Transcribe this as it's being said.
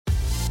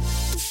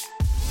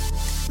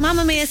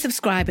Mamamia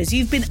subscribers,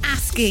 you've been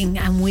asking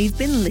and we've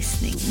been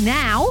listening.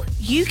 Now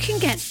you can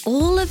get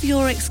all of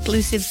your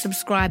exclusive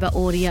subscriber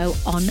audio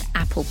on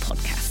Apple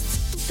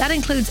Podcasts. That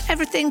includes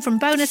everything from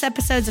bonus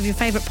episodes of your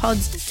favourite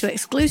pods to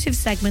exclusive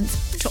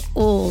segments to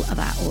all of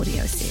our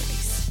audio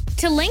series.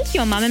 To link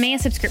your Mamamia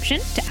subscription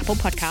to Apple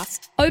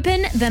Podcasts,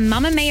 open the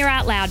Mamamia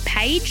Out Loud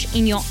page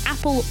in your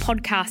Apple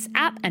Podcasts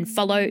app and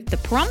follow the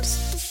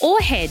prompts, or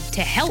head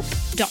to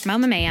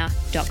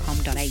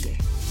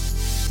help.mamamia.com.au.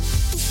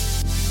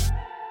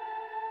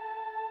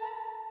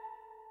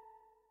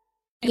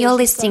 You're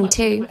listening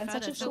to a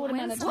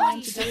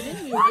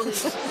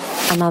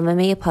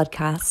Mamamia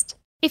podcast.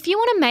 If you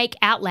want to make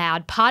Out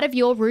Loud part of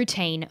your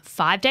routine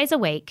 5 days a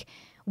week,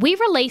 we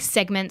release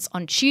segments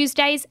on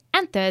Tuesdays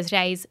and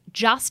Thursdays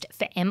just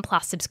for M+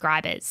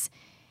 subscribers.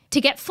 To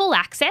get full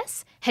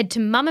access, head to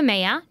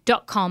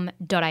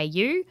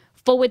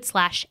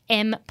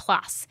mamamia.com.au/M+.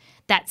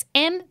 That's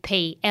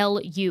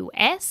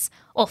MPLUS,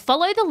 or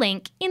follow the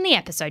link in the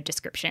episode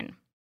description.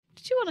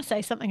 Did you want to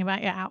say something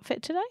about your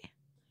outfit today?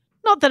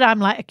 Not that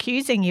I'm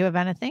accusing you of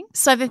anything.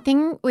 So the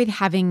thing with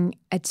having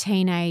a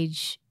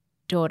teenage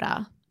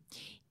daughter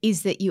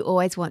is that you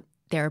always want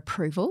their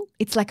approval.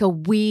 It's like a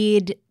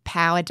weird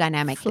power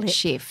dynamic that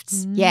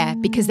shifts. Yeah,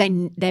 because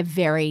they're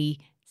very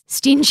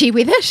stingy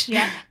with it.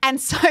 Yeah.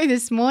 And so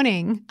this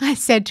morning I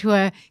said to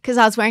her, because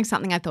I was wearing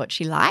something I thought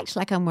she liked,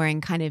 like I'm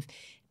wearing kind of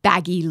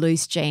baggy,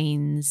 loose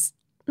jeans,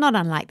 not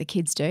unlike the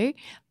kids do,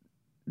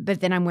 but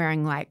then I'm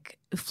wearing like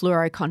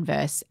fluoro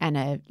Converse and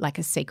a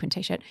sequin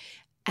T-shirt.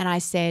 And I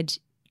said,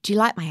 do you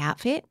like my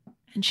outfit?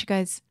 And she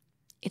goes,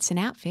 it's an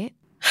outfit.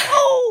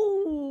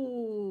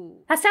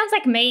 Oh! That sounds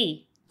like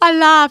me. I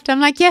laughed.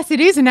 I'm like, yes, it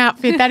is an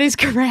outfit. That is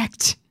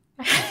correct.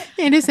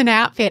 It is an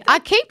outfit. I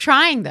keep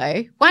trying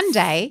though. One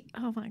day.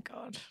 Oh my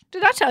God.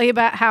 Did I tell you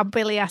about how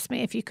Billy asked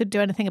me if you could do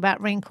anything about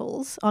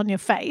wrinkles on your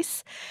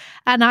face?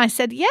 And I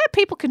said, yeah,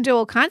 people can do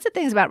all kinds of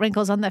things about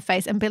wrinkles on their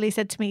face. And Billy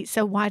said to me,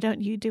 so why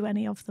don't you do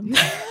any of them?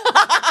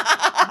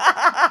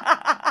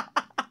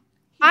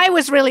 I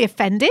was really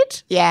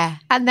offended. Yeah.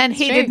 And then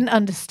he didn't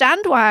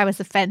understand why I was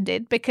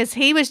offended because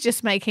he was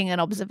just making an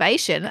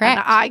observation. Correct.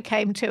 And I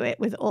came to it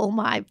with all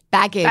my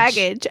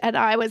Baggage. And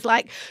I was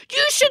like,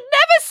 you should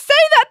never say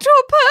that to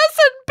a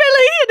person,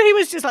 Billy. And he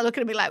was just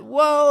looking at me like,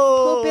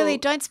 whoa. Poor Billy,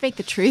 don't speak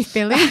the truth,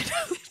 Billy.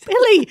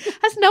 Billy,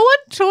 has no one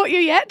taught you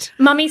yet?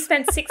 Mummy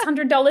spent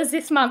 $600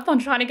 this month on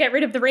trying to get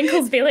rid of the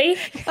wrinkles, Billy.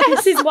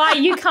 This is why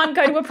you can't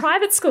go to a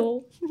private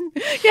school.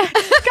 Yeah,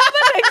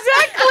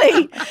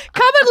 exactly.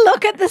 Come and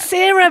look at the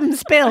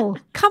serums, Bill.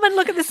 Come and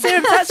look at the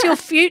serums. That's your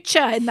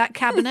future in that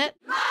cabinet.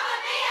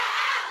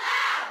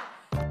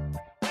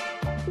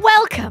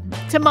 Welcome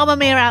to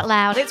Mamamia Out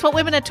Loud. It's what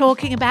women are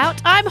talking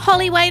about. I'm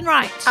Holly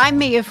Wainwright. I'm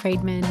Mia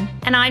Friedman.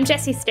 And I'm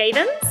Jessie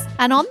Stevens.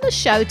 And on the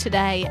show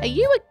today, are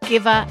you a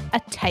giver, a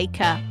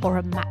taker, or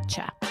a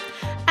matcher?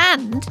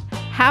 And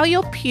how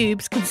your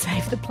pubes can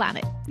save the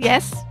planet.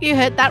 Yes, you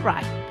heard that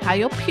right. How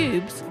your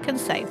pubes can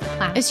save the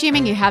planet.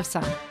 Assuming you have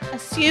some.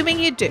 Assuming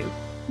you do.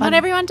 Not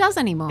everyone does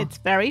anymore. It's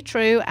very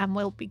true, and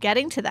we'll be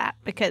getting to that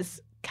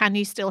because can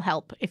you still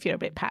help if you're a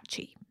bit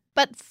patchy?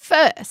 But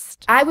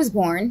first, I was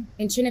born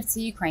in Chernihiv,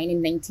 Ukraine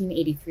in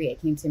 1983. I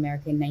came to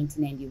America in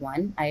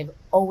 1991. I've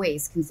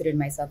always considered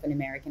myself an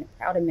American, a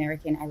proud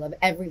American. I love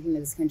everything that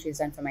this country has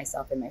done for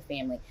myself and my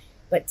family.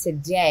 But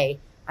today,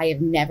 I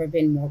have never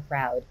been more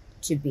proud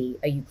to be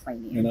a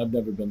Ukrainian. And I've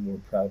never been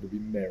more proud to be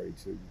married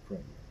to a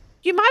Ukrainian.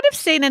 you might have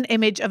seen an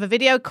image of a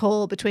video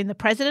call between the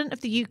president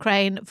of the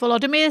Ukraine,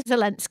 Volodymyr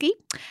Zelensky,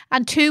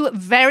 and two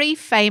very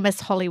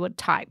famous Hollywood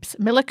types,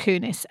 Mila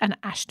Kunis and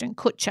Ashton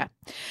Kutcher.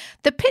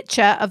 The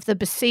picture of the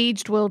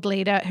besieged world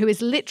leader who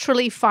is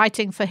literally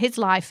fighting for his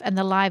life and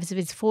the lives of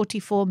his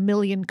 44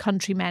 million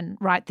countrymen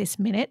right this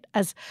minute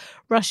as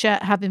Russia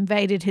have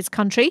invaded his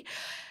country.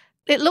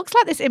 It looks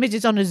like this image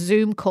is on a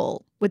Zoom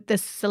call with the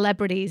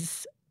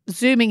celebrities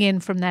zooming in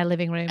from their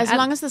living room. As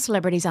long as the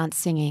celebrities aren't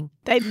singing.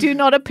 They do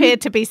not appear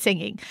to be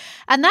singing.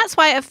 And that's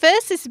why at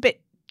first it's a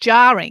bit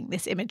jarring,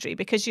 this imagery,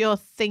 because you're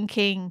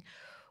thinking,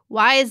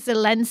 why is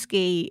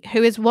Zelensky,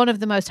 who is one of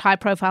the most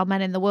high-profile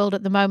men in the world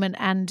at the moment,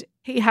 and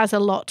he has a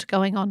lot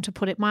going on, to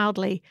put it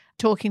mildly,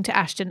 talking to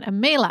Ashton and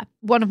Mila?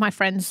 One of my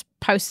friends'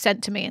 posts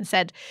sent to me and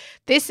said,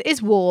 this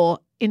is war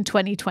in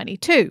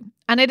 2022.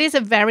 And it is a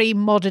very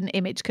modern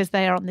image because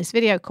they are on this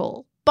video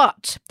call.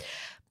 But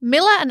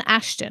Mila and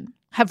Ashton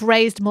have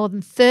raised more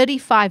than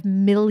 $35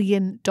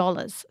 million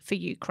for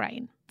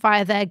Ukraine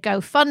via their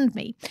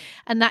GoFundMe.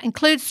 And that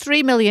includes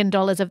 $3 million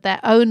of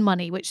their own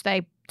money, which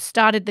they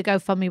started the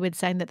GoFundMe with,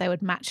 saying that they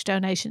would match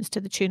donations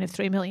to the tune of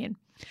 $3 million.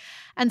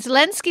 And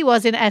Zelensky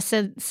was, in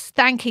essence,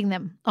 thanking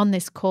them on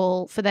this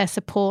call for their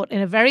support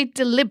in a very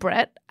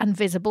deliberate and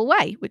visible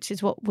way, which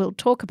is what we'll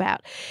talk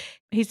about.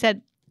 He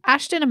said,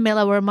 Ashton and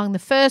Mila were among the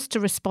first to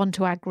respond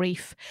to our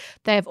grief.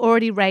 They have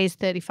already raised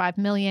 $35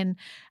 million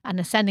and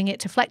are sending it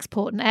to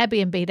Flexport and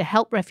Airbnb to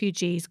help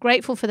refugees.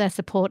 Grateful for their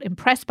support,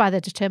 impressed by their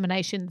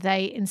determination.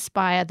 They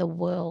inspire the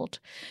world.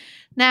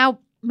 Now,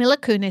 Mila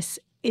Kunis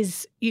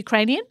is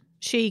Ukrainian.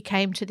 She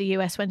came to the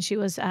US when she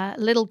was a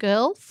little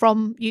girl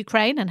from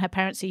Ukraine, and her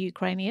parents are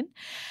Ukrainian.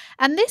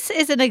 And this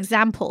is an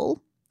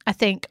example, I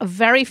think, of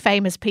very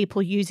famous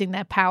people using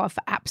their power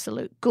for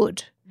absolute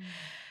good.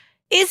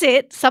 Is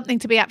it something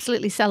to be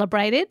absolutely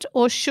celebrated,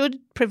 or should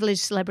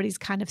privileged celebrities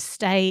kind of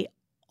stay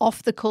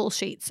off the call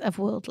sheets of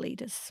world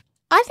leaders?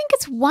 I think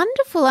it's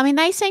wonderful. I mean,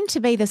 they seem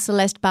to be the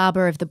Celeste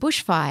Barber of the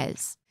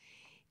bushfires.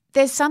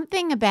 There's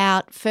something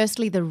about,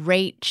 firstly, the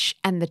reach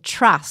and the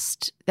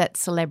trust that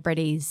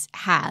celebrities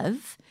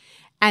have.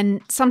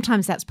 And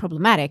sometimes that's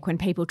problematic when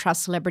people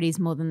trust celebrities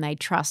more than they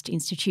trust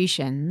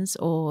institutions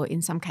or,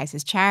 in some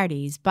cases,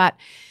 charities. But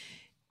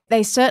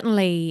they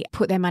certainly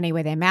put their money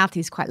where their mouth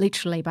is, quite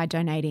literally, by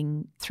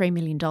donating $3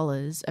 million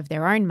of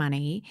their own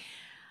money.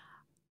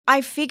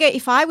 I figure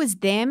if I was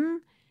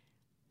them,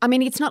 I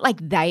mean, it's not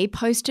like they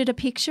posted a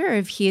picture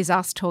of here's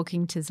us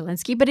talking to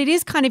Zelensky, but it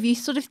is kind of, you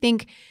sort of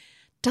think,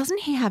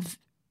 doesn't he have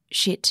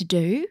shit to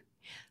do?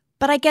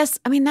 But I guess,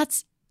 I mean,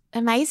 that's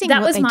amazing.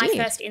 That what was they my did.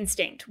 first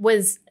instinct,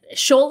 was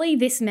surely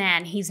this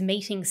man, his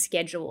meeting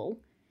schedule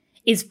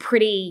is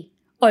pretty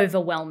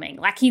overwhelming.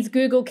 Like his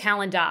Google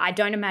Calendar, I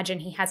don't imagine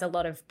he has a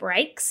lot of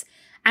breaks.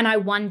 And I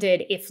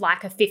wondered if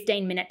like a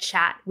 15-minute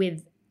chat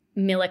with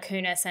Mila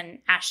Kunis and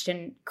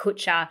Ashton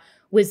Kutcher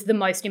was the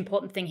most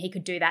important thing he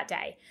could do that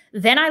day.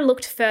 Then I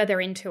looked further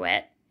into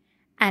it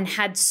and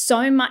had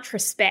so much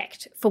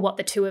respect for what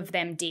the two of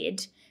them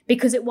did,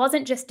 because it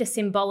wasn't just a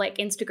symbolic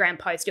Instagram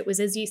post. It was,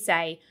 as you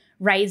say,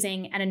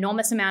 raising an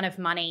enormous amount of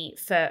money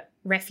for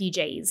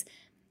refugees.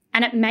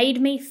 And it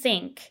made me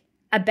think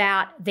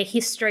about the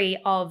history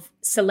of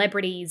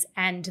celebrities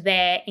and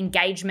their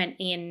engagement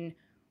in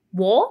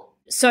war.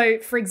 So,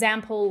 for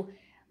example,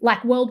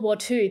 like World War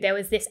II, there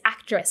was this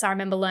actress I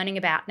remember learning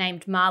about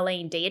named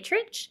Marlene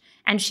Dietrich,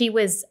 and she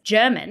was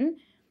German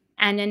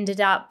and ended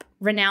up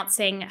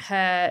renouncing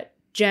her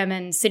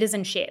German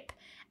citizenship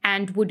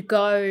and would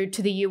go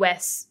to the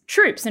US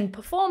troops and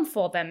perform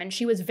for them. And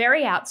she was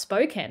very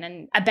outspoken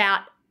and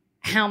about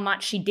how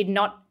much she did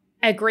not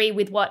agree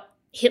with what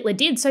Hitler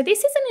did. So this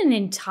isn't an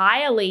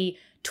entirely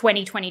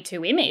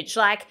 2022 image.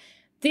 Like,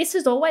 this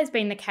has always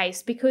been the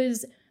case,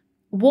 because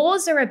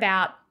wars are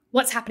about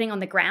what's happening on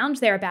the ground.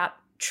 They're about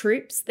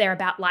troops. They're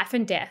about life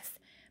and death.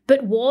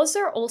 But wars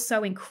are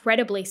also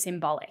incredibly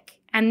symbolic.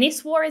 And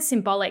this war is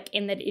symbolic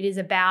in that it is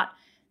about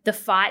the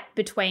fight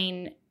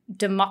between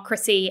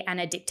democracy and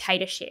a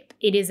dictatorship.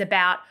 It is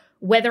about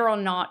whether or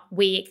not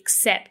we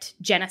accept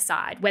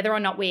genocide, whether or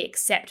not we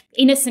accept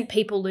innocent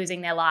people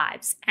losing their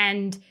lives.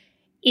 And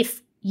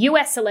if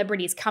US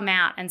celebrities come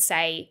out and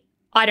say,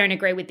 I don't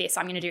agree with this,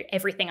 I'm going to do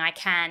everything I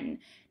can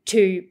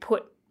to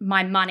put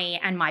my money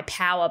and my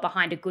power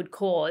behind a good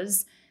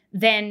cause,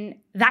 then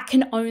that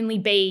can only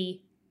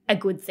be a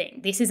good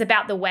thing. This is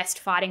about the West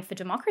fighting for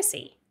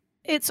democracy.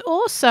 It's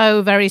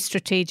also very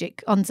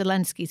strategic on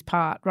Zelensky's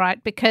part,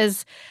 right?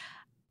 Because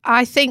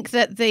I think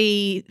that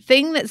the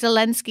thing that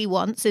Zelensky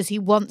wants is he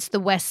wants the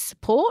West's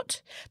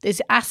support.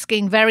 He's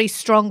asking very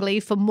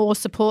strongly for more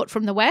support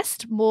from the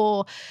West,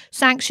 more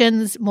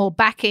sanctions, more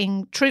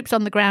backing, troops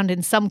on the ground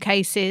in some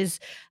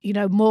cases,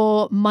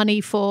 more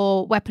money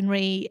for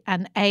weaponry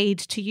and aid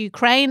to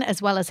Ukraine,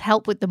 as well as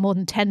help with the more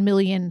than 10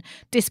 million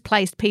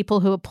displaced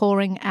people who are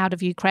pouring out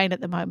of Ukraine at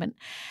the moment.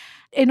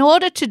 In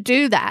order to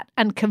do that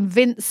and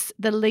convince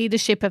the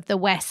leadership of the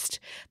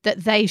West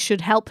that they should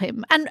help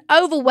him, and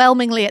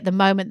overwhelmingly at the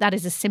moment that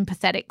is a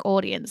sympathetic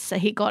audience. So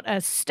he got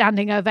a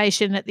standing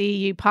ovation at the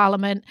EU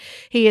Parliament.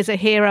 He is a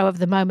hero of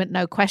the moment,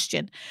 no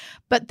question.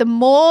 But the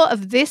more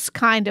of this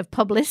kind of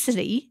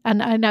publicity,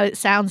 and I know it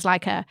sounds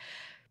like a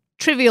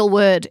trivial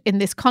word in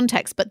this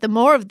context, but the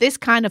more of this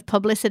kind of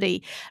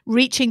publicity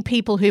reaching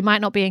people who might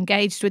not be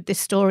engaged with this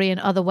story in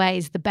other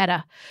ways, the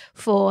better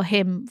for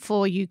him,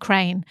 for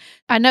Ukraine.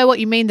 I know what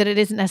you mean, that it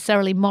isn't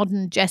necessarily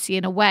modern Jesse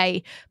in a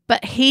way,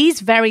 but he's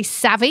very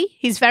savvy.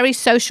 He's very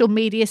social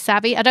media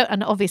savvy.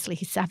 And obviously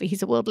he's savvy,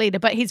 he's a world leader,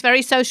 but he's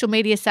very social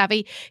media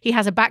savvy. He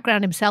has a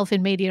background himself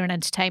in media and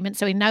entertainment,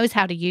 so he knows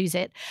how to use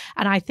it.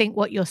 And I think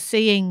what you're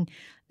seeing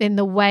in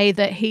the way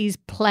that he's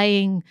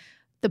playing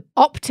the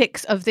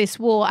optics of this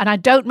war, and I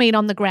don't mean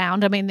on the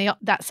ground. I mean,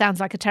 that sounds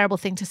like a terrible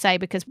thing to say,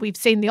 because we've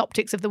seen the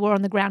optics of the war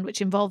on the ground,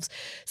 which involves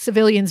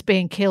civilians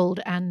being killed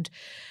and,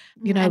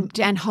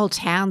 and whole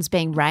towns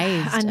being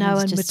razed. I know,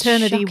 and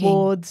maternity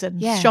wards and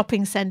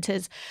shopping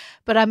centres.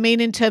 But I mean,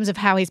 in terms of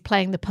how he's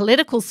playing the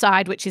political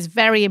side, which is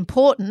very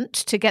important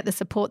to get the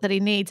support that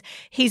he needs,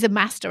 he's a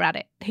master at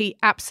it. He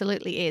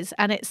absolutely is.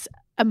 And it's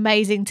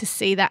amazing to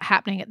see that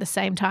happening at the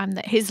same time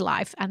that his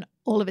life and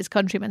all of his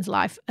countrymen's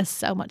life are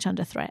so much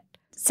under threat.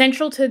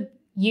 Central to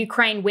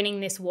Ukraine winning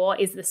this war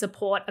is the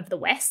support of the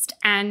West.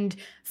 And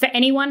for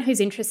anyone who's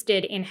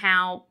interested in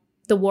how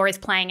the war is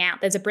playing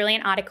out, there's a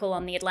brilliant article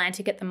on The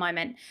Atlantic at the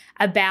moment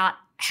about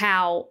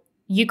how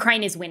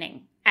Ukraine is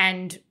winning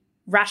and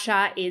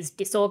Russia is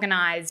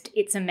disorganized.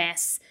 It's a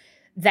mess.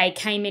 They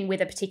came in with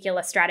a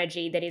particular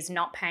strategy that is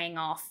not paying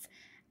off.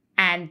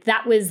 And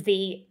that was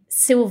the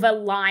silver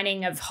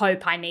lining of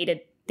hope I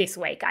needed this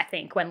week, I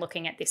think, when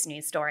looking at this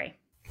news story.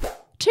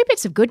 2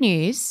 bits of good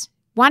news.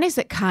 One is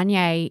that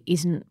Kanye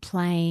isn't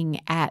playing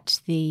at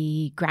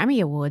the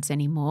Grammy Awards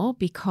anymore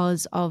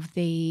because of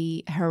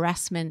the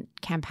harassment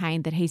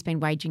campaign that he's been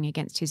waging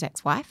against his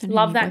ex-wife. And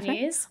Love that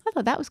news. I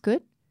thought that was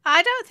good.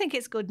 I don't think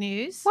it's good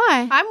news.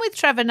 Why? I'm with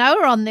Trevor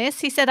Noah on this.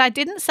 He said, I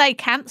didn't say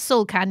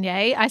cancel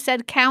Kanye. I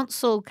said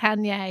counsel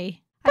Kanye.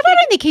 But I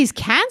don't think he's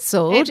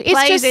cancelled. It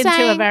plays into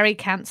saying, a very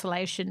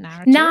cancellation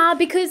narrative. Nah,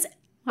 because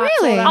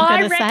That's Really? all I'm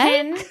I gonna say.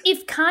 reckon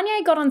if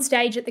Kanye got on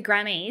stage at the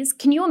Grammys,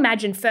 can you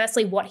imagine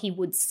firstly what he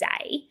would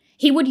say?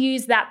 He would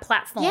use that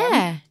platform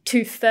Yeah.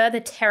 to further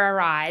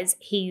terrorize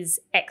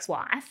his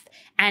ex-wife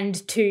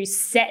and to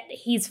set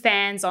his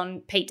fans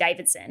on Pete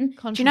Davidson.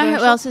 Do you know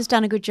who else has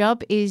done a good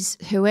job? Is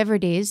whoever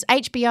it is,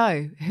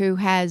 HBO, who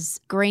has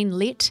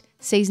greenlit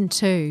season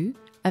 2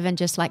 of And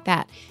Just Like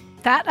That.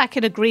 That I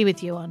could agree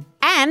with you on.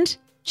 And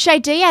Shay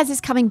Diaz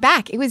is coming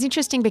back. It was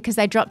interesting because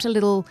they dropped a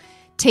little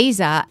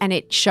teaser and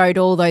it showed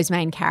all those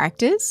main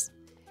characters,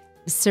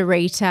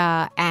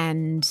 Sarita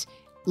and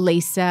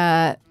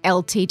Lisa,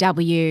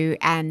 LTW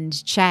and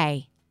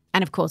Shay.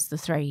 And of course the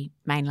 3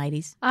 main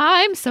ladies.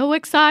 I'm so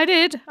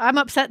excited. I'm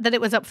upset that it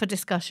was up for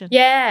discussion.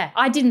 Yeah,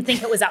 I didn't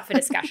think it was up for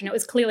discussion. It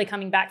was clearly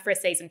coming back for a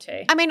season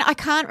 2. I mean, I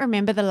can't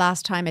remember the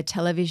last time a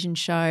television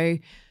show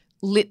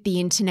lit the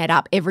internet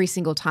up every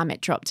single time it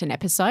dropped an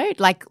episode.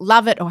 Like,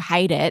 love it or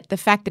hate it, the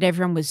fact that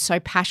everyone was so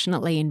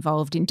passionately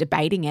involved in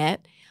debating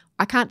it,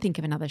 I can't think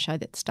of another show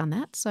that's done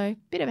that. So,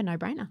 bit of a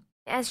no-brainer.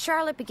 As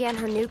Charlotte began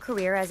her new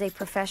career as a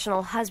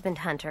professional husband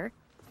hunter,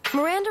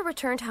 Miranda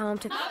returned home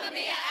to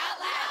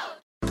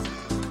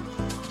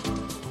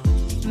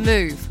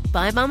Move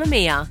by Mamma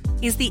Mia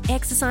is the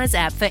exercise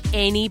app for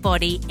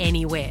anybody,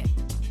 anywhere.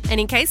 And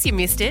in case you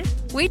missed it,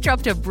 we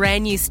dropped a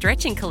brand new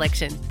stretching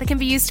collection that can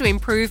be used to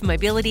improve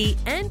mobility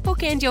and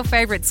bookend your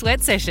favourite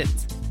sweat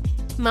sessions.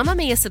 Mamma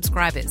Mia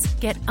subscribers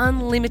get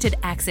unlimited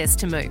access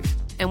to Move,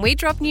 and we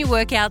drop new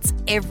workouts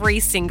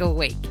every single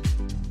week.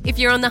 If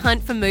you're on the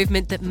hunt for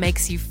movement that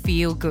makes you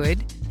feel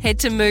good, head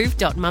to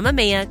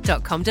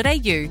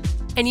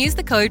move.mamamia.com.au and use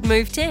the code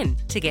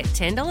MOVE10 to get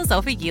 $10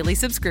 off a yearly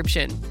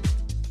subscription.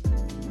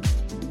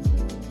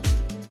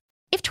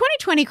 If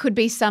 2020 could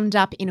be summed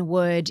up in a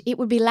word, it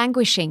would be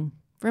languishing.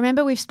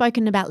 Remember, we've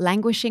spoken about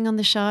languishing on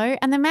the show,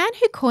 and the man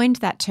who coined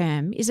that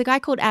term is a guy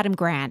called Adam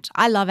Grant.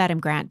 I love Adam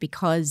Grant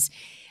because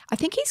I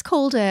think he's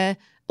called a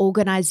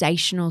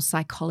organizational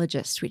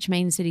psychologist, which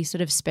means that he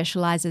sort of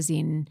specializes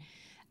in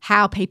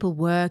how people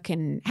work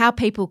and how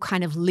people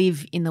kind of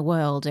live in the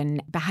world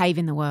and behave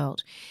in the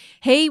world.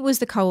 He was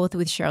the co-author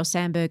with Sheryl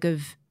Sandberg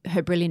of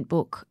her brilliant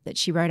book that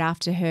she wrote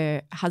after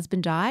her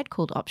husband died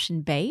called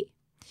Option B.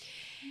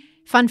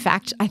 Fun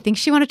fact, I think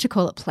she wanted to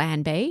call it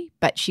Plan B,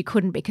 but she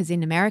couldn't because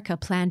in America,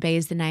 Plan B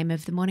is the name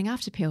of the morning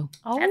after pill.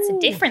 That's a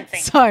different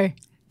thing. So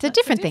it's a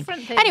different thing.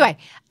 different thing. Anyway,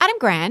 Adam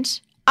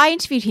Grant, I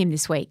interviewed him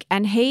this week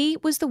and he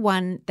was the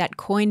one that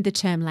coined the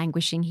term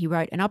languishing. He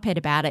wrote an op-ed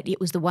about it. It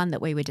was the one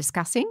that we were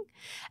discussing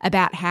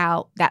about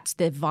how that's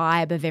the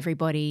vibe of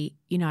everybody,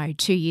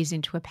 2 years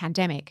into a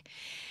pandemic.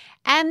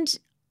 And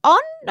on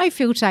No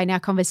Filter in our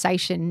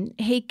conversation,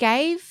 he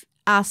gave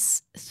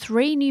us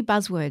 3 new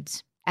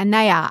buzzwords and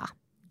they are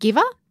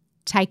giver,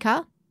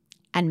 taker,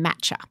 and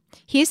matcher.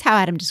 Here's how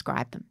Adam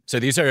described them. So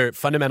these are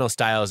fundamental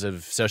styles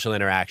of social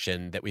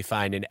interaction that we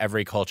find in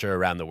every culture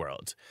around the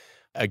world.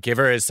 A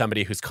giver is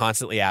somebody who's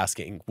constantly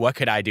asking, what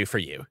could I do for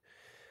you?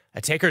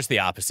 A taker is the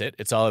opposite.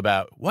 It's all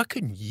about, what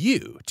could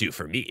you do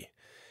for me?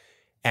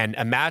 And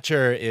a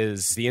matcher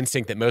is the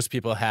instinct that most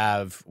people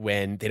have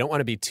when they don't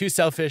want to be too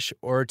selfish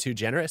or too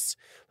generous.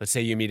 Let's say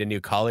you meet a new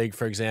colleague,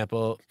 for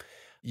example.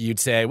 You'd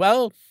say,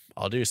 well,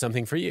 I'll do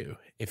something for you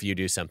if you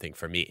do something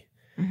for me.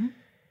 Mm-hmm.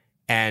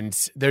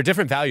 And there are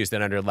different values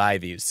that underlie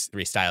these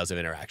 3 styles of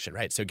interaction,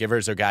 right? So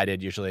givers are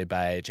guided usually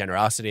by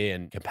generosity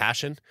and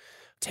compassion,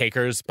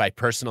 takers by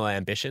personal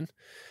ambition,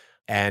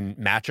 and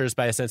matchers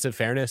by a sense of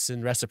fairness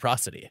and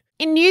reciprocity.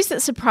 In news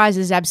that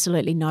surprises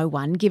absolutely no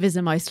one, givers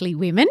are mostly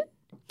women,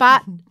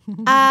 but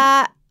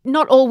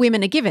not all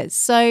women are givers.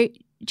 So,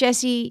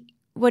 Jessie,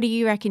 what do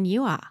you reckon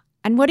you are?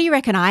 And what do you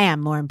reckon I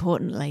am, more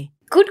importantly?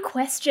 Good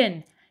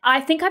question. I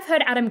think I've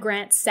heard Adam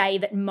Grant say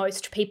that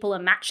most people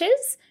are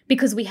matchers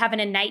because we have an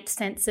innate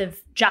sense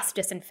of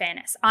justice and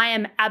fairness. I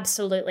am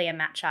absolutely a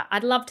matcher.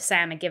 I'd love to say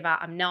I'm a giver.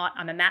 I'm not.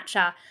 I'm a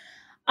matcher.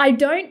 I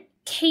don't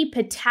keep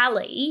a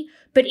tally,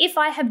 but if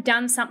I have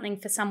done something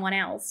for someone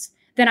else,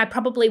 then I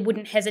probably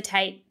wouldn't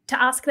hesitate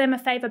to ask them a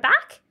favour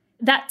back.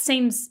 That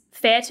seems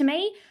fair to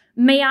me.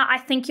 Mia, I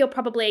think you're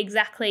probably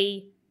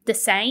exactly the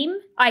same.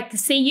 I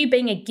see you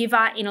being a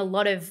giver in a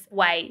lot of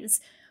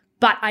ways,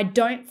 but I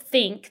don't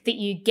think that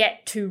you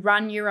get to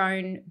run your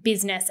own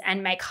business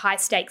and make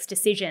high-stakes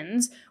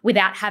decisions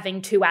without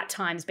having to, at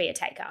times, be a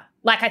taker.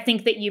 Like, I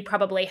think that you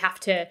probably have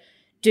to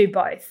do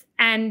both.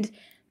 And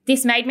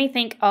this made me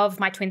think of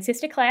my twin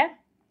sister, Claire,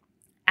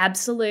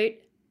 absolute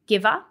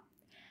giver,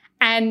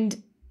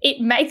 and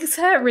it makes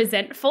her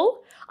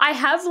resentful. I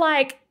have,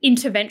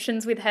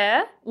 interventions with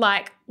her,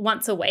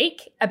 once a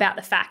week about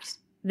the fact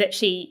that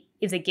she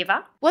is a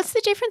giver. What's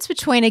the difference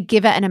between a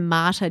giver and a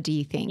martyr, do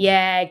you think?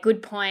 Yeah,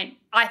 good point.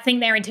 I think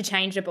they're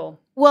interchangeable.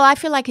 Well, I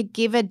feel like a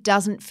giver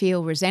doesn't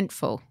feel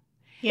resentful,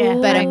 Yeah.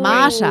 but a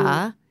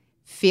martyr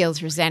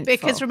feels resentful.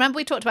 Because remember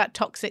we talked about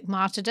toxic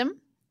martyrdom?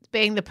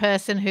 Being the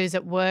person who's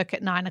at work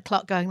at 9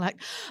 o'clock going like,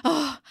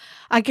 oh,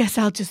 I guess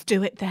I'll just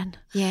do it then.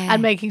 Yeah.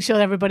 And making sure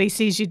everybody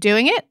sees you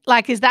doing it.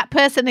 Like, is that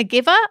person a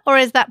giver or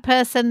is that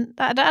person,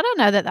 I don't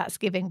know that that's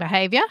giving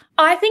behavior.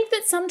 I think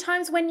that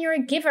sometimes when you're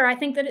a giver, I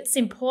think that it's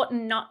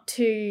important not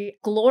to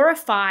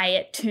glorify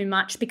it too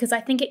much because I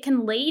think it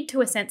can lead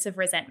to a sense of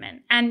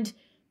resentment. And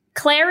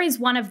Claire is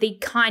one of the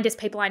kindest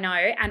people I know,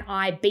 and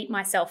I beat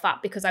myself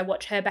up because I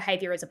watch her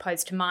behavior as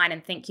opposed to mine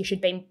and think you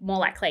should be more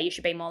like Claire, you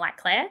should be more like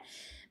Claire.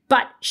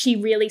 But she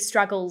really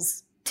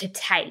struggles to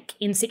take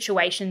in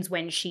situations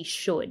when she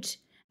should.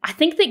 I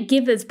think that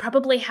givers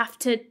probably have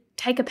to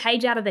take a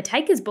page out of the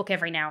taker's book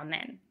every now and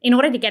then in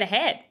order to get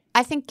ahead.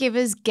 I think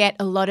givers get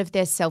a lot of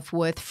their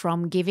self-worth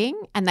from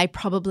giving, and they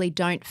probably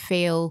don't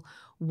feel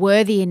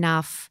worthy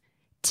enough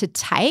to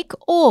take,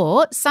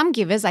 or some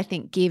givers, I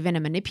think, give in a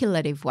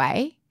manipulative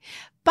way.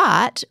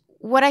 But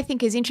what I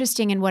think is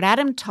interesting and what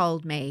Adam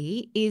told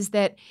me is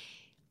that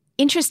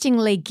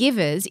interestingly,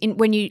 givers,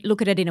 when you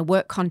look at it in a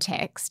work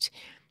context,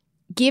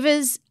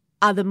 givers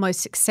are the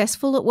most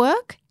successful at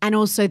work and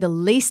also the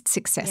least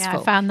successful. Yeah,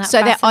 I found that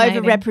so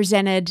fascinating. they're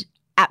overrepresented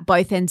at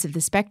both ends of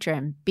the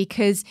spectrum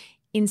because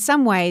in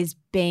some ways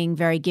being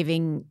very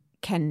giving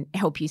can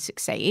help you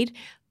succeed,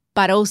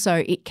 but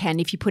also it can,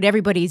 if you put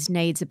everybody's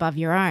needs above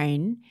your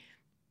own,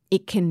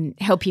 it can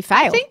help you fail.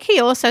 I think he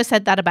also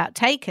said that about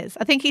takers.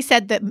 I think he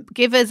said that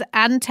givers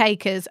and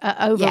takers are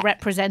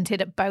overrepresented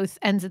at both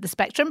ends of the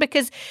spectrum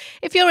because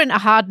if you're in a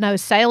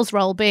hard-nosed sales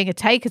role, being a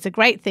taker is a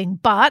great thing,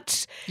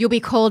 but you'll be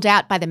called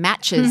out by the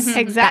matches.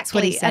 Exactly, That's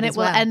what he said and it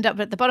will end up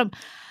at the bottom.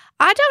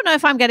 I don't know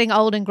if I'm getting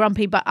old and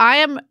grumpy, but I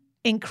am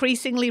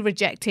increasingly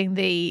rejecting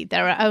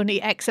there are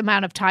only X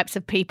amount of types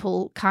of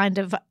people kind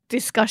of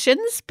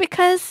discussions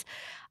because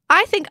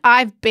I think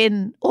I've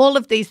been all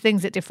of these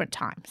things at different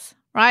times.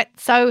 Right.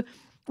 So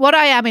what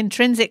I am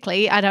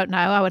intrinsically, I don't know.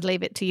 I would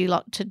leave it to you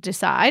lot to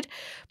decide.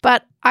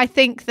 But I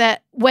think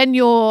that when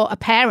you're a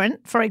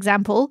parent, for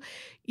example,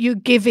 you're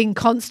giving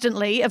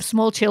constantly of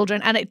small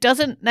children and it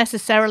doesn't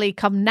necessarily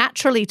come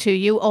naturally to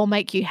you or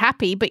make you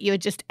happy, but you're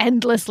just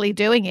endlessly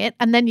doing it.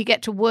 And then you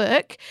get to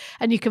work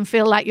and you can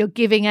feel like you're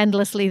giving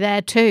endlessly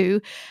there too.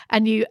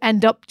 And you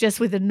end up just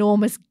with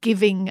enormous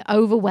giving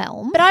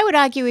overwhelm. But I would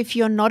argue if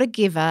you're not a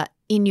giver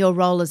in your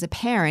role as a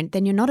parent,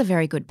 then you're not a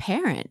very good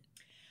parent.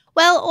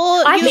 Well,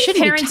 or I you think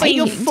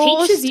parenting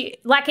teaches you,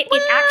 like it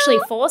actually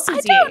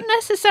forces you. I don't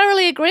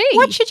necessarily agree.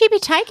 What should you be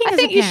taking as a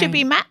think you parent? should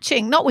be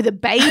matching, not with a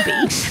baby.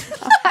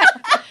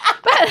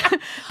 but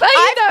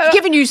I've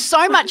given you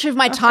so much of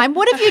my time.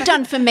 What have you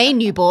done for me,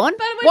 newborn?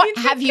 What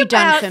have you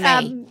done for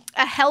me?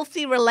 A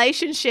healthy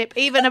relationship,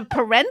 even a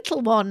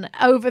parental one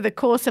over the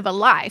course of a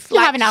life. You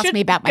haven't asked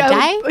me about my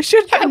day.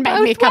 Should You haven't go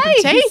made me a both cup of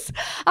tea. ways.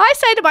 I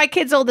say to my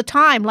kids all the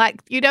time,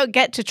 like, you don't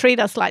get to treat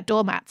us like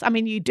doormats. I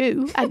mean, you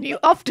do, and you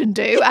often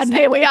do, and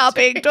here we are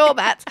being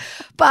doormats.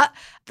 But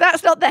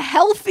that's not the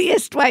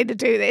healthiest way to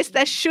do this.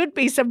 There should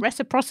be some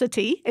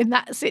reciprocity in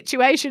that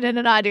situation in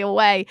an ideal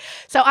way.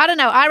 So I don't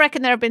know. I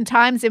reckon there have been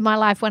times in my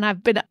life when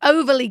I've been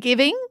overly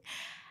giving.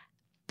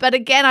 But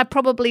again, I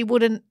probably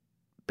wouldn't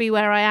be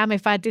where I am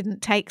if I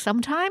didn't take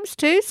sometimes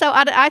too. So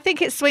I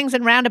think it swings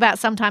and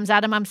roundabouts sometimes,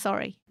 Adam. I'm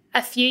sorry.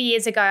 A few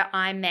years ago,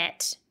 I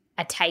met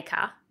a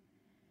taker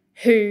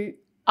who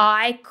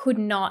I could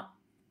not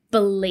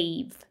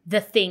believe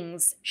the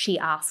things she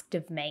asked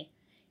of me.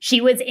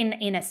 She was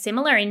in a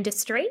similar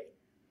industry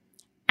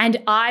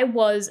and I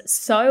was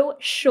so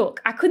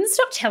shook. I couldn't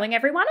stop telling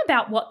everyone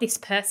about what this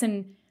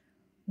person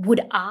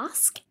would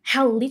ask,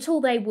 how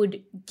little they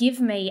would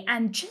give me,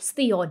 and just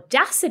the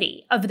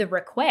audacity of the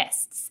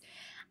requests.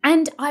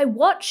 And I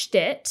watched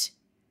it.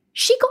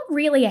 She got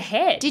really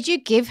ahead. Did you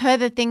give her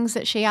the things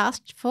that she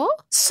asked for?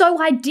 So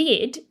I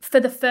did for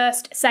the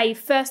first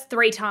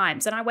 3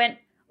 times. And I went,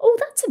 oh,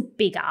 that's a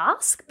big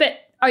ask, but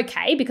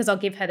okay, because I'll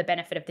give her the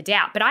benefit of the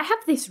doubt. But I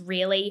have this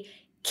really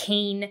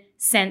keen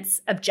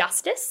sense of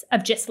justice,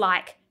 of just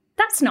like,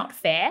 that's not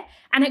fair.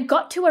 And it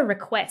got to a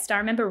request. I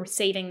remember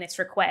receiving this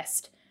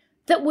request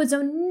that was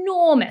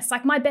enormous.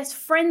 Like my best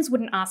friends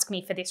wouldn't ask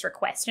me for this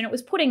request, and it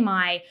was putting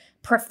my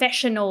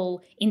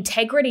professional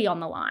integrity on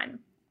the line.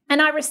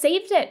 And I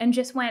received it and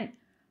just went,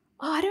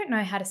 oh, I don't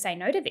know how to say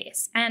no to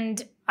this.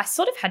 And I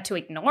sort of had to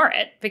ignore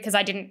it because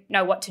I didn't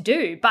know what to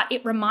do. But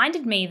it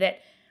reminded me that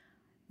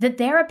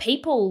there are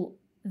people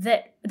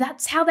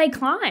that's how they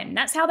climb.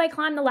 That's how they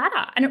climb the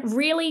ladder. And it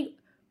really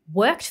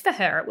worked for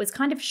her. It was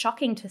kind of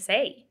shocking to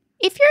see.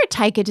 If you're a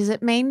taker, does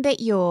it mean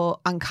that you're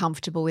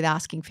uncomfortable with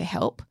asking for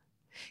help?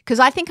 Because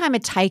I think I'm a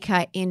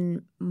taker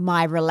in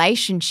my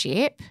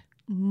relationship,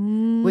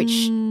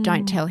 which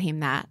don't tell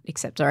him that,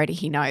 except already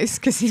he knows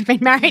because he's been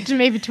married to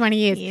me for 20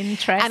 years.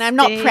 Interesting. And I'm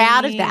not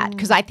proud of that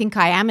because I think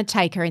I am a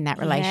taker in that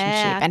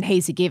relationship and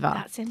he's a giver.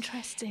 That's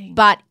interesting.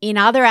 But in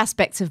other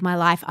aspects of my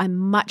life, I'm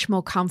much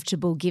more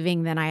comfortable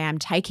giving than I am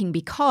taking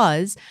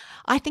because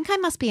I think I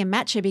must be a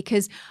matcher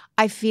because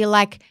I feel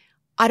like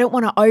I don't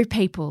want to owe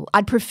people.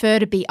 I'd prefer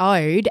to be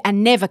owed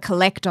and never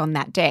collect on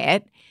that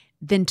debt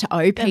than to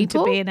owe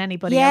people. To be in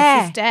anybody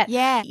else's debt.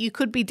 Yeah. You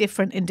could be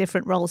different in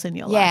different roles in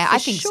your life. Yeah, I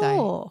for think sure.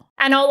 so.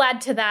 And I'll add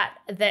to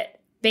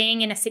that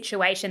being in a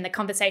situation, the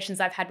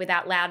conversations I've had with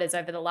Out Louders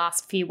over the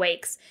last few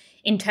weeks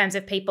in terms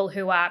of people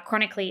who are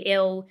chronically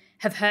ill,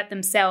 have hurt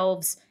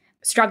themselves,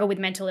 struggle with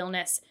mental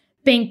illness,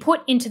 being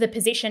put into the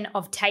position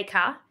of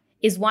taker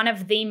is one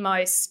of the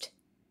most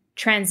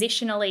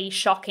transitionally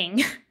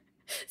shocking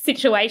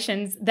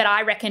situations that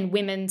I reckon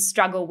women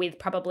struggle with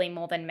probably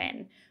more than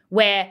men,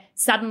 where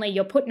suddenly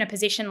you're put in a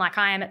position like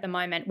I am at the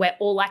moment where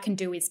all I can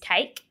do is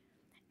take,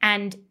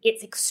 and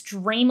it's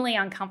extremely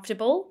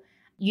uncomfortable.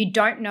 You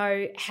don't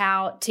know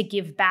how to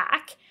give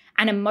back.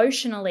 And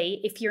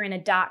emotionally, if you're in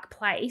a dark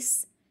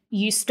place,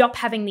 you stop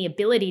having the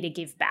ability to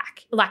give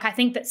back. Like I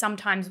think that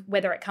sometimes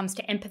whether it comes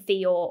to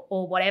empathy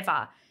or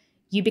whatever,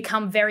 you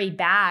become very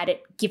bad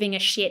at giving a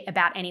shit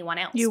about anyone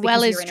else. Your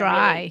well is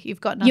dry.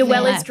 You've got nothing your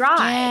well left. is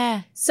dry.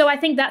 Yeah. So I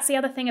think that's the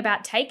other thing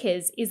about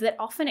takers is that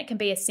often it can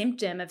be a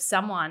symptom of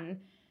someone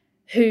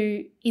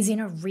who is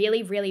in a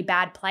really, really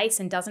bad place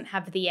and doesn't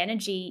have the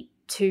energy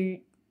to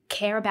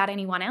care about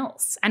anyone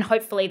else. And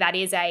hopefully that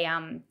is a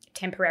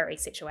temporary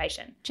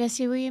situation.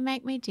 Jessie, will you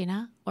make me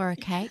dinner or a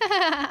cake?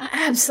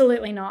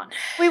 Absolutely not.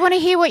 We want to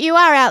hear what you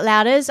are, Out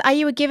Louders. Are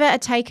you a giver, a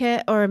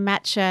taker, or a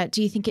matcher?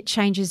 Do you think it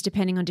changes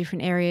depending on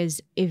different areas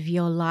of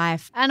your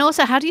life? And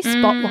also, how do you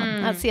spot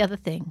one? That's the other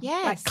thing.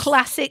 Yes. Like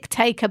classic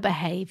taker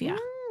behaviour.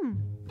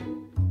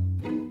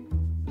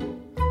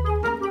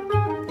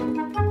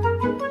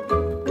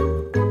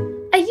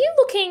 Are you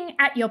looking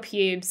at your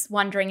pubes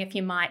wondering if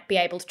you might be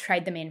able to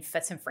trade them in for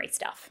some free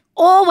stuff?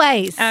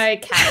 Always.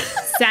 Okay,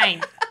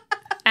 same.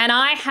 And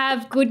I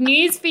have good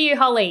news for you,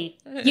 Holly.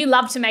 You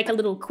love to make a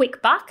little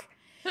quick buck.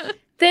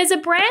 There's a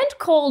brand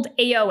called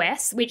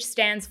EOS, which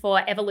stands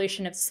for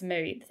Evolution of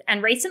Smooth.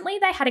 And recently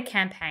they had a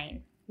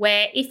campaign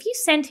where if you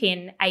sent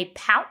in a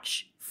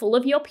pouch full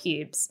of your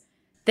pubes,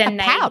 then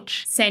they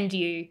send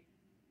you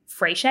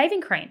free shaving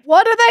cream.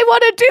 What do they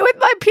want to do with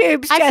my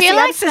pubes, Jessie? I feel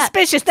like I'm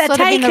suspicious they're sort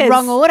takers. of in the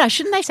wrong order.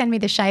 Shouldn't they send me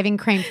the shaving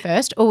cream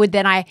first, or would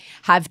then I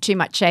have too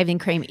much shaving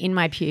cream in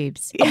my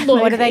pubes?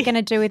 What are they going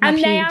to do with my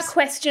pubes? And they are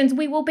questions.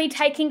 We will be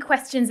taking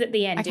questions at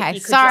the end. Okay, if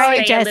you could sorry, just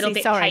be Jessie, a little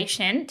bit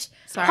patient.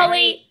 Sorry.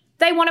 Holly,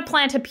 they want to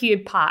plant a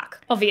pube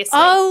park, obviously.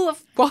 Oh,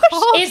 of course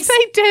It's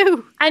they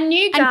do. A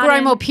new garden. And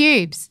grow more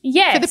pubes.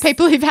 Yes. For the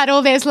people who've had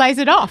all theirs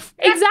lasered off.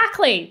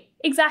 Exactly.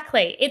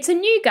 It's a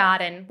new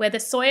garden where the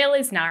soil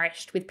is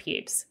nourished with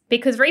pubes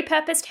because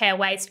repurposed hair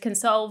waste can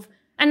solve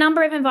a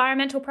number of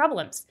environmental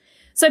problems.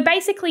 So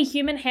basically,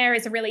 human hair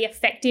is a really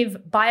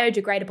effective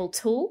biodegradable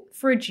tool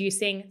for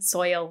reducing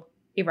soil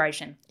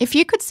erosion. If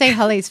you could see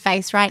Holly's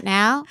face right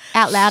now,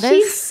 Out Louders.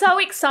 She's so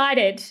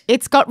excited.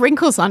 It's got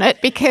wrinkles on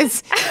it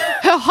because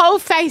her whole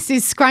face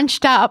is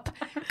scrunched up,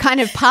 kind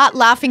of part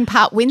laughing,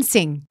 part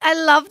wincing. I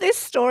love this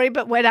story,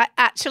 but when I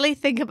actually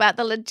think about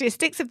the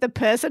logistics of the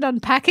person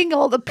unpacking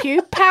all the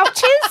pube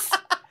pouches,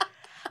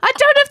 I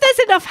don't know if there's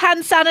enough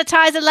hand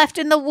sanitizer left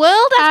in the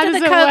world after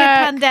the COVID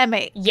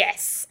pandemic.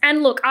 Yes.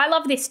 And look, I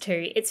love this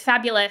too. It's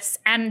fabulous.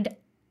 And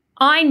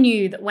I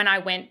knew that when I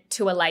went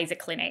to a laser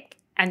clinic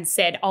and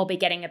said, I'll be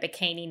getting a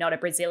bikini, not a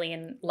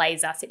Brazilian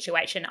laser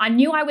situation, I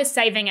knew I was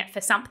saving it for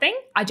something.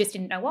 I just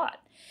didn't know what.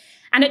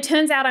 And it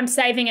turns out I'm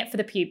saving it for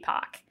the pube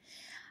park.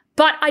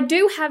 But I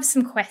do have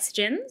some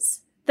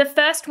questions. The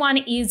first one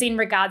is in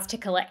regards to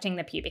collecting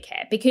the pubic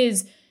hair,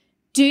 because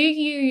do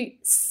you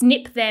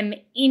snip them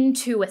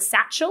into a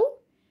satchel?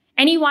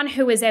 Anyone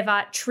who has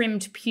ever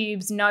trimmed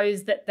pubes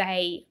knows that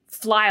they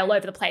fly all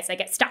over the place. They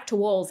get stuck to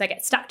walls, they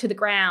get stuck to the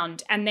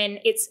ground, and then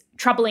it's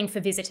troubling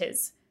for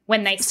visitors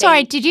when they see.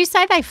 Sorry, did you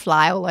say they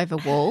fly all over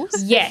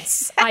walls?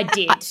 Yes, I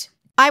did.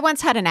 I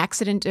once had an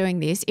accident doing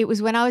this. It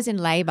was when I was in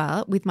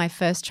labour with my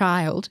first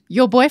child,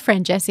 your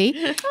boyfriend, Jessie.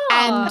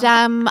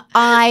 And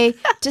I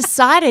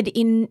decided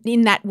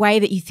in that way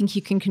that you think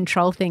you can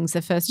control things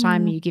the first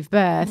time you give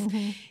birth,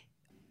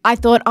 I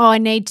thought, I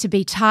need to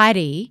be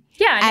tidy.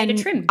 Yeah, I need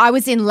a trim. I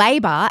was in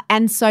labour,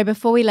 and so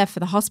before we left for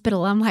the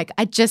hospital, I'm like,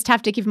 I just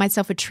have to give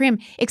myself a trim,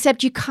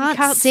 except you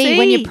can't see.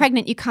 When you're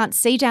pregnant, you can't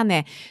see down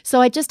there.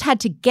 So I just had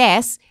to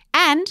guess,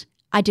 and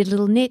I did a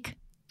little nick.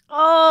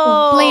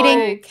 Oh,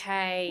 bleeding.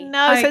 Okay.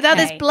 No, so now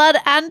there's blood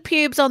and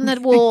pubes on the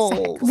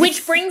wall.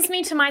 Which brings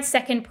me to my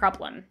second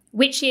problem,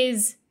 which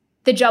is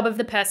the job of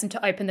the person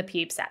to open the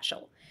pube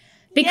satchel.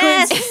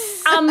 Because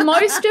are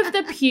most of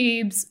the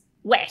pubes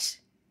wet?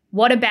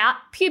 What about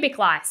pubic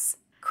lice?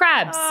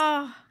 Crabs?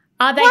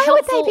 Are they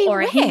helpful or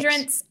a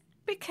hindrance?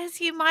 Because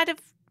you might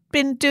have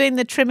been doing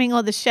the trimming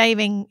or the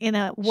shaving in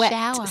a wet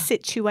Shower.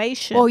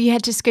 situation. Or you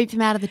had to scoop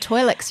them out of the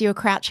toilet because you were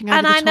crouching over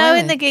and the I toilet. know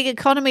in the gig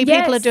economy,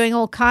 people are Yes. doing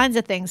all kinds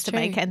of things to True.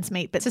 make ends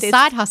meet, but It's a this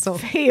side hustle.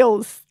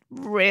 feels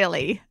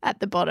really at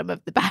the bottom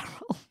of the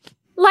barrel.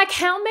 Like,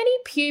 how many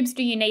pubes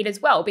do you need as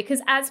well?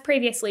 Because as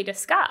previously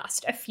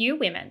discussed, a few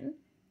women,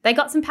 they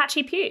got some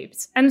patchy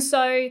pubes. And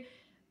so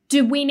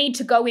do we need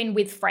to go in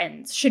with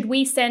friends? Should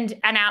we send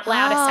an Out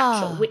Loud a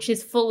satchel, which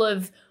is full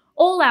of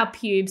all our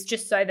pubes,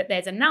 just so that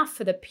there's enough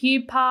for the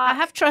pube park? I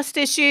have trust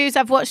issues.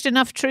 I've watched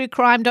enough true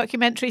crime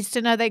documentaries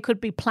to know they could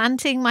be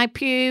planting my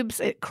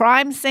pubes at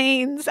crime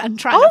scenes and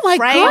trying Oh to my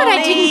frame God, I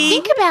me. didn't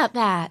think about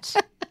that.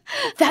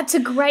 That's a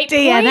great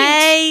point.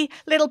 DNA,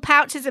 little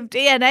pouches of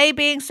DNA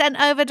being sent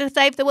over to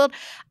save the world.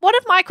 One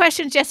of my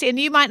questions, Jessie, and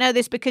you might know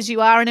this because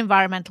you are an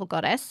environmental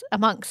goddess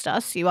amongst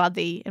us, you are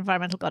the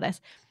environmental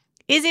goddess.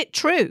 Is it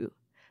true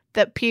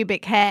that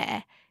pubic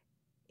hair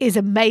is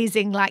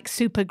amazing, like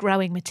super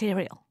growing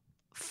material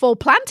for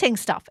planting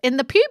stuff in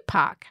the pube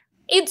park?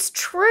 It's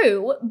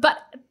true,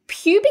 but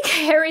pubic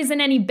hair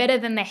isn't any better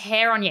than the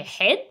hair on your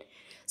head.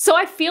 So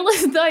I feel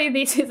as though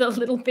this is a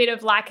little bit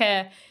of like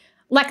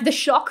the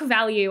shock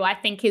value, I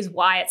think, is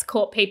why it's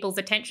caught people's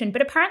attention.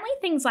 But apparently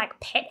things like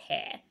pet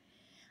hair,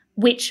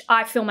 which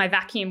I fill my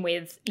vacuum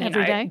with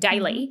Every day.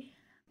 daily,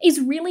 is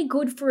really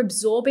good for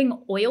absorbing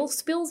oil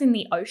spills in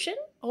the ocean.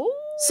 Oh.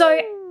 So,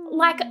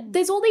 like,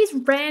 there's all these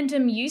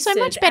random uses. So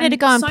much better to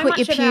go and so put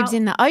your much pubes about-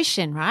 in the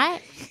ocean, right?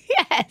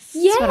 Yes.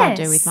 Yes. what I'll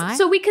do with mine.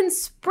 So we can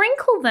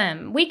sprinkle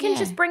them. We can Yeah.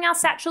 just bring our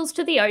satchels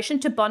to the ocean,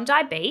 to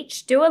Bondi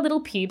Beach, do a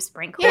little pube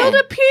sprinkle. Build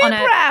a pube on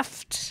a-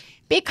 raft.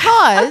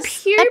 Because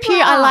A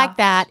pube I like raft.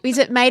 that. Is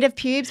it made of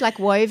pubes, like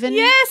woven?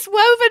 Yes,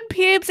 woven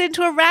pubes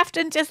into a raft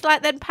and just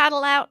like then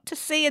paddle out to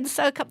sea and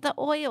soak up the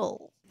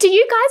oil. Do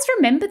you guys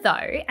remember,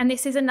 though, and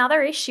this is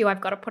another issue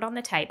I've got to put on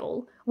the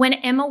table, when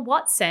Emma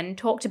Watson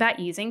talked about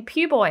using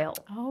pube oil?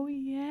 Oh,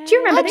 yeah. Do you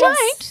remember I this?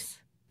 don't.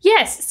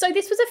 Yes. So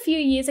this was a few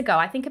years ago.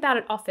 I think about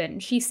it often.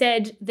 She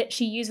said that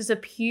she uses a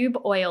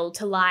pube oil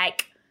to,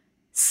 like,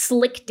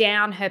 slick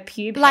down her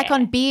pube Like hair.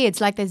 on beards,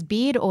 like there's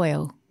beard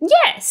oil.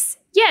 Yes.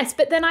 Yes.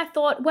 But then I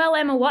thought, well,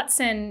 Emma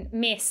Watson,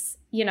 miss,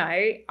 you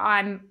know,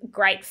 I'm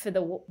great for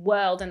the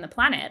world and the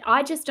planet.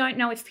 I just don't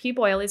know if pube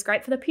oil is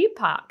great for the pube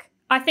park.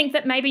 I think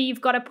that maybe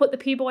you've got to put the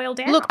pube oil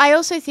down. Look, I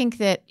also think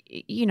that,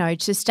 you know,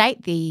 to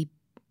state the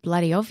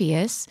bloody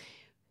obvious,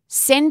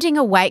 sending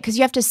away, because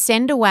you have to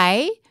send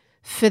away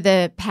for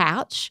the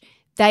pouch.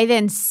 They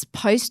then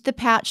post the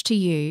pouch to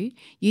you.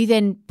 You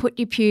then put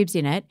your pubes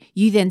in it.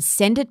 You then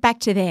send it back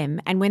to them.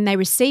 And when they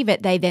receive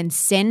it, they then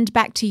send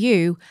back to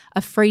you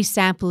a free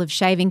sample of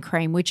shaving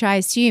cream, which I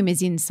assume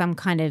is in some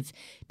kind of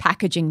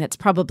packaging that's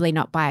probably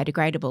not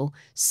biodegradable.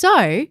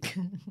 So,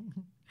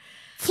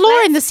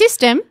 flaw in the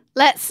system.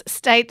 Let's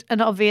state an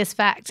obvious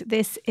fact.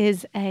 This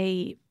is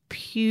a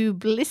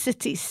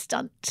publicity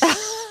stunt.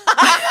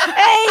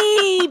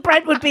 Hey,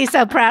 Brent would be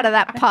so proud of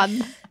that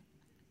pun.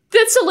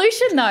 The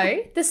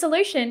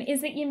solution is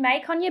that you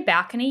make on your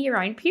balcony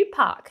your own pube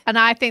park. And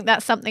I think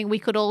that's something we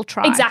could all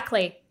try.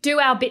 Exactly. Do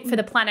our bit for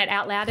the planet,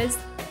 Out Louders.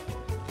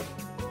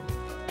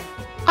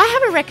 I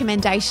have a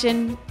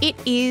recommendation. It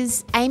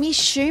is Amy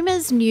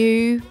Schumer's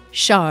new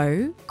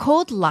show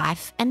called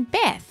Life and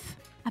Beth.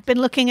 I've been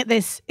looking at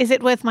this. Is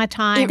it worth my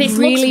time? This It looks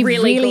really,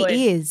 really really good.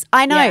 is.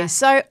 I know. Yeah.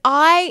 So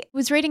I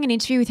was reading an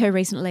interview with her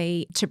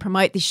recently to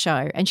promote this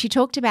show, and she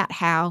talked about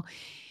how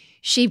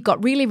she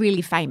got really,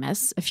 really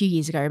famous a few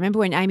years ago. Remember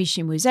when Amy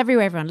Schumer was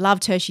everywhere? Everyone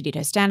loved her. She did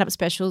her stand-up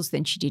specials.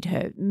 Then she did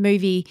her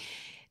movie.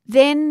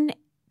 Then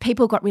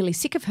people got really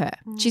sick of her.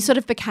 She sort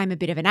of became a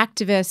bit of an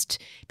activist.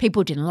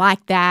 People didn't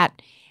like that.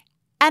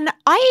 And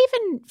I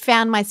even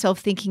found myself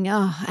thinking,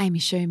 oh, Amy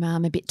Schumer,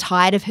 I'm a bit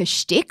tired of her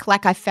shtick.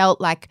 Like I felt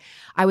like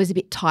I was a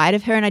bit tired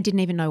of her and I didn't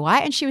even know why.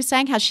 And she was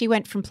saying how she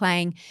went from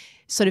playing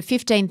sort of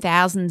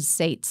 15,000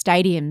 seat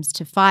stadiums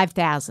to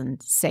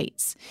 5,000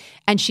 seats.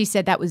 And she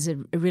said that was a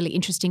really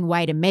interesting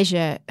way to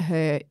measure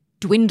her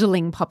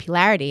dwindling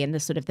popularity and the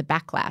sort of the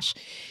backlash.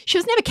 She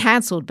was never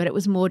cancelled, but it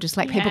was more just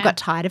like people Yeah. got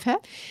tired of her.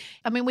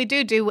 I mean, we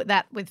do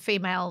that with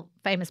female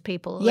famous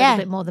people a Yeah. little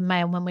bit more than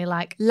male when we're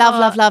like, Love,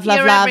 love, love, you're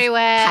love, love,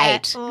 everywhere.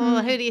 hate.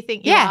 Oh, who do you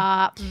think you Yeah.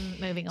 are?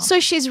 Moving on. So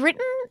she's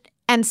written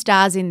and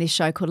stars in this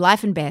show called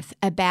Life and Beth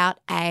about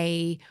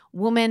a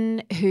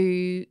woman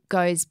who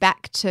goes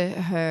back to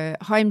her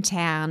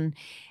hometown,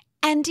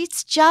 and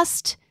it's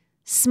just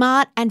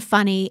smart and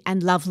funny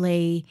and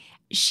lovely.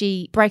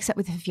 She breaks up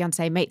with her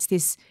fiance, meets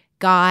this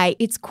guy.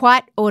 It's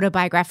quite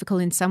autobiographical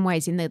in some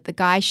ways in that the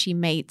guy she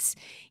meets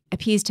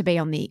appears to be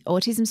on the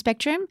autism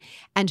spectrum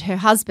and her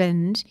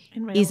husband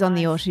In real is on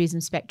the life.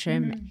 autism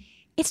spectrum.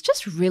 It's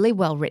just really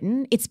well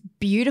written. It's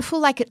beautiful.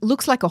 Like it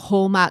looks like a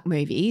Hallmark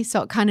movie.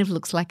 So it kind of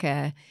looks like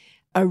a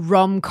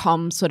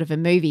rom-com sort of a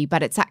movie,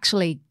 but it's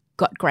actually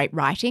got great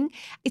writing.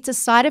 It's a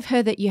side of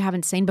her that you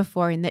haven't seen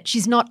before in that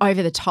she's not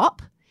over the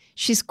top.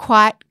 She's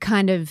quite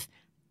kind of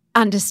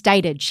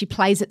understated. She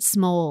plays it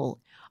small.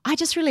 I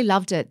just really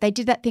loved it. They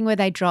did that thing where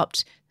they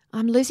dropped,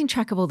 I'm losing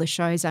track of all the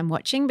shows I'm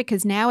watching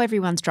because now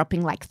everyone's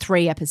dropping like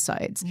 3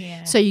 episodes.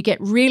 Yeah. So you get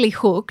really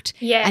hooked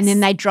and then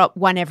they drop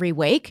one every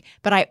week,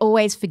 but I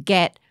always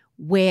forget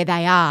where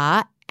they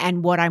are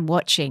and what I'm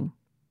watching.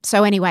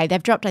 So anyway,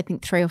 they've dropped, I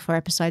think, 3 or 4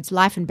 episodes.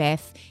 Life and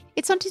Beth.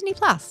 It's on Disney+.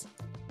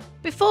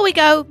 Before we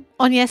go,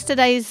 on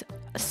yesterday's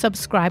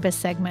subscriber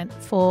segment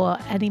for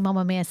any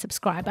Mamamia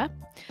subscriber,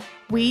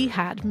 we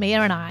had, Mia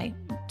and I,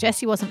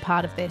 Jessie wasn't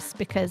part of this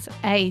because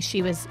A,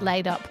 she was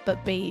laid up,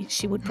 but B,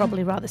 she would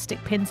probably rather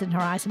stick pins in her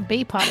eyes and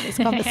be part of this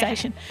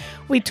conversation.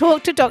 We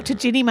talked to Dr.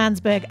 Ginny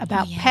Mansberg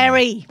about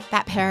Peri.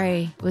 That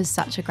Peri was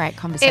such a great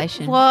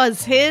conversation. It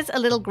was. Here's a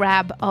little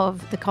grab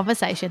of the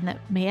conversation that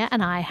Mia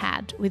and I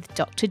had with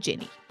Dr.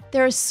 Ginny.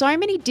 There are so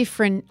many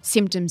different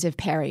symptoms of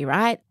Peri,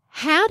 right?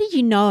 How do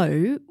you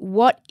know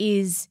what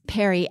is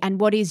Peri and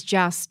what is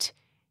just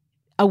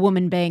a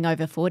woman being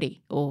over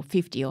 40 or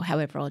 50 or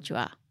however old you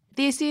are?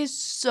 This is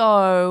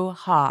so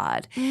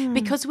hard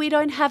because we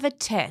don't have a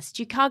test.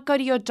 You can't go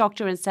to your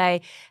doctor and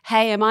say,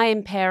 hey, am I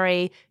in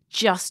Peri?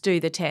 Just do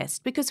the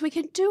test, because we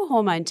can do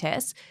hormone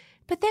tests,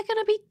 but they're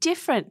going to be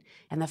different.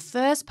 And the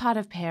first part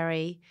of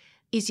Peri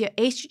is your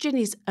estrogen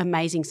is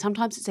amazing.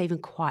 Sometimes it's even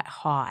quite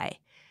high,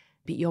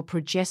 but your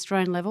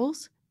progesterone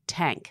levels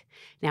tank.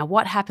 Now,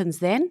 what happens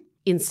then?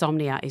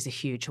 Insomnia is a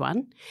huge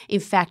one. In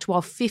fact,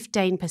 while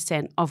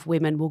 15% of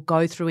women will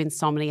go through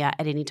insomnia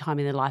at any time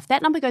in their life,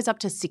 that number goes up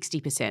to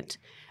 60%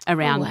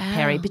 around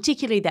Peri,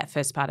 particularly that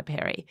first part of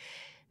Peri.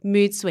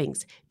 Mood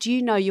swings. Do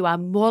you know you are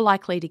more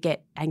likely to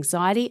get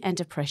anxiety and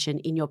depression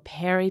in your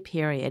Peri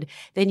period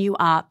than you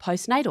are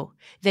postnatal,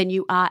 than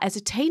you are as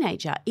a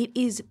teenager? It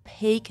is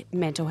peak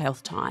mental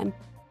health time.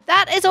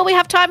 That is all we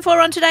have time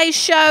for on today's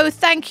show.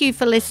 Thank you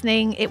for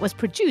listening. It was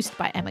produced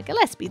by Emma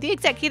Gillespie. The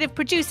executive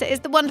producer is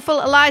the wonderful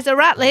Eliza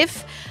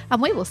Ratliff.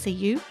 And we will see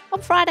you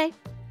on Friday.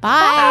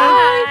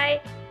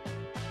 Bye. Bye.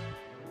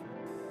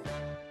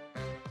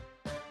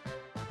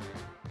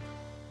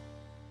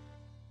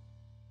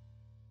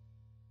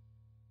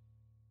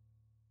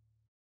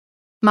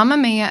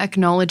 Mamamia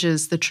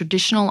acknowledges the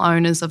traditional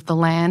owners of the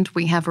land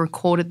we have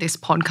recorded this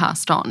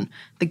podcast on,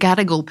 the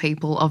Gadigal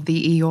people of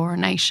the Eora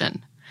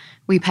Nation.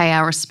 We pay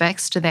our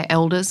respects to their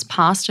elders,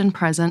 past and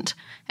present,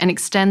 and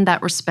extend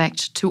that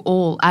respect to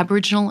all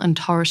Aboriginal and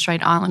Torres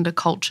Strait Islander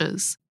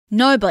cultures.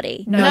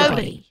 Nobody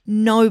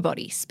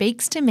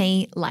speaks to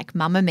me like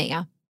Mamamia.